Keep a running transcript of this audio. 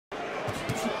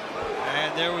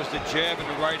there was the jab and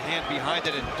the right hand behind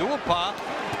it. And Duhaupas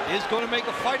is going to make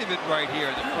a fight of it right here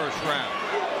in the first round.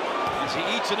 As he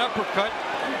eats an uppercut,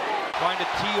 trying to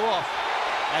tee off.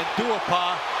 And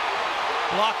Duhaupas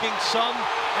blocking some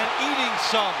and eating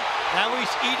some. Now he's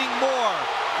eating more.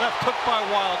 Left hook by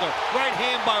Wilder. Right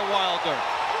hand by Wilder.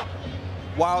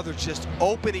 Wilder just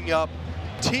opening up,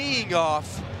 teeing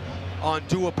off on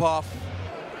Duhaupas.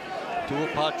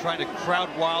 Duhaupas trying to crowd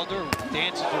Wilder,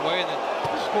 dances away, and then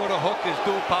scored a hook as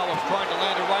Duhaupas was trying to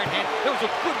land a right hand. There was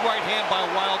a good right hand by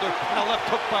Wilder, and a left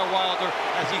hook by Wilder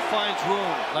as he finds room.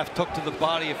 Left hook to the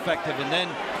body, effective, and then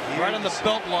right on the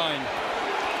belt line.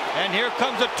 And here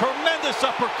comes a tremendous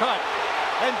uppercut,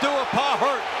 and Duhaupas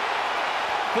hurt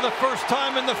for the first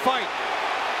time in the fight.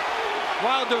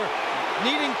 Wilder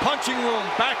needing punching room,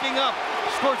 backing up,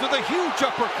 scores with a huge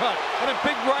uppercut and a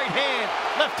big right hand.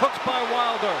 Left hooks by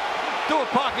Wilder.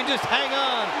 Duhaupas can just hang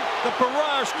on. The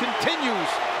barrage continues.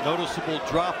 Noticeable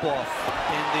drop-off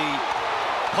in the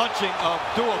punching of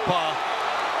Duhaupas,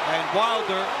 and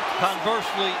Wilder,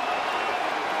 conversely,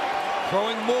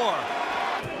 throwing more.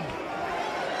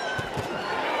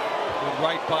 Good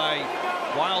right by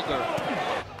Wilder.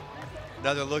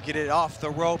 Another look at it off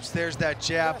the ropes. There's that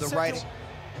jab, the right.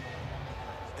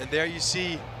 And there you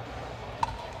see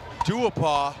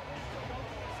Duhaupas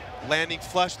landing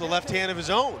flush with the left hand of his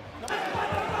own.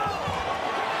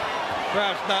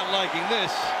 Crowd's not liking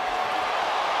this,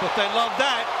 but they love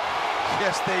that.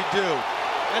 Yes, they do.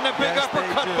 And the big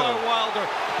uppercut by Wilder.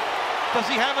 Does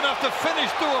he have enough to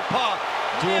finish Duhaupas?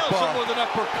 Nails him with an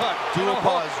uppercut.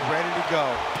 Duhaupas is ready to go.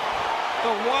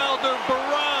 The Wilder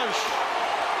barrage.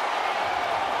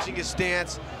 His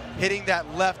stance, hitting that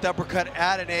left uppercut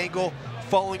at an angle,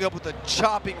 following up with a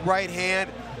chopping right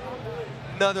hand.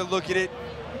 Another look at it.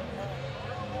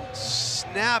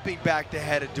 Snapping back the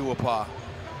head of Duhaupas.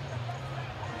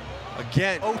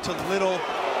 Again, to little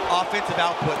offensive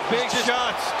output. Big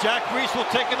shots. Jack Reese will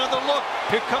take another look.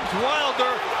 Here comes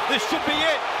Wilder. This should be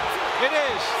it. It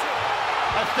is.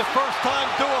 That's the first time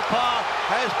Duhaupas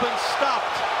has been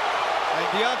stopped. And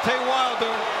Deontay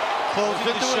Wilder closes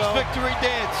into his victory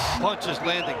dance. Punches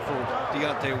landing for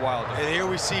Deontay Wilder. And here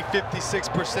we see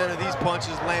 56% of these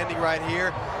punches landing right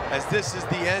here, as this is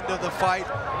the end of the fight.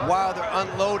 Wilder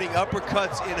unloading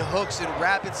uppercuts in hooks in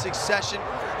rapid succession.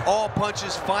 All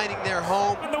punches finding their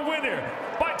home. And the winner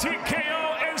by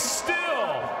TKO is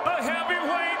still the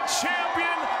heavyweight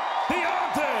champion,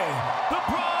 Deontay, the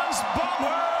Bronze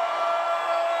Bomber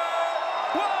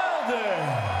Wilder.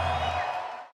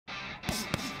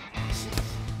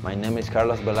 My name is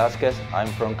Carlos Velázquez. I'm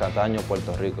from Cataño,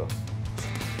 Puerto Rico.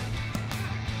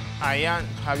 I am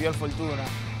Javier Fortuna.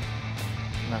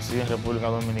 Nací en República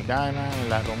Dominicana, en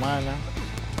La Romana.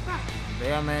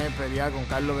 Déjame pelear con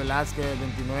Carlos Velázquez el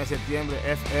 29 de septiembre,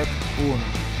 FF1.